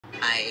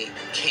I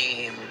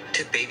came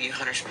to Bayview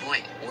Hunters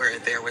Point, where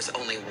there was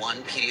only one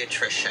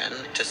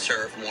pediatrician to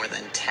serve more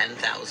than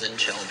 10,000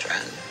 children.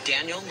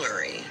 Daniel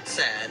Lurie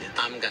said,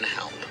 I'm going to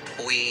help.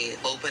 We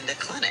opened a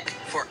clinic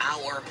for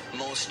our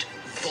most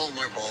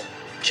vulnerable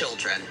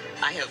children.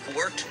 I have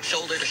worked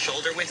shoulder to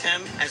shoulder with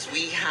him as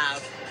we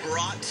have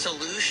brought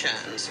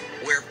solutions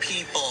where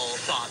people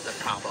thought the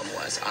problem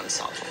was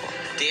unsolvable.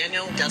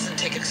 Daniel doesn't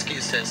take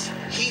excuses.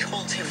 He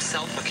holds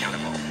himself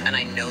accountable, and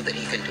I know that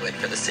he can do it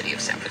for the city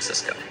of San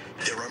Francisco.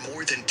 There are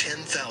more than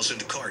 10,000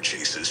 car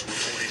chases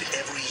reported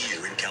every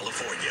year in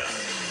California.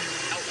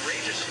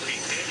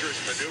 Outrageously dangerous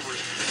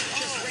maneuvers.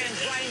 Just ran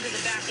right into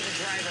the back of the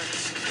driver.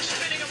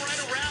 Spinning him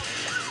right around.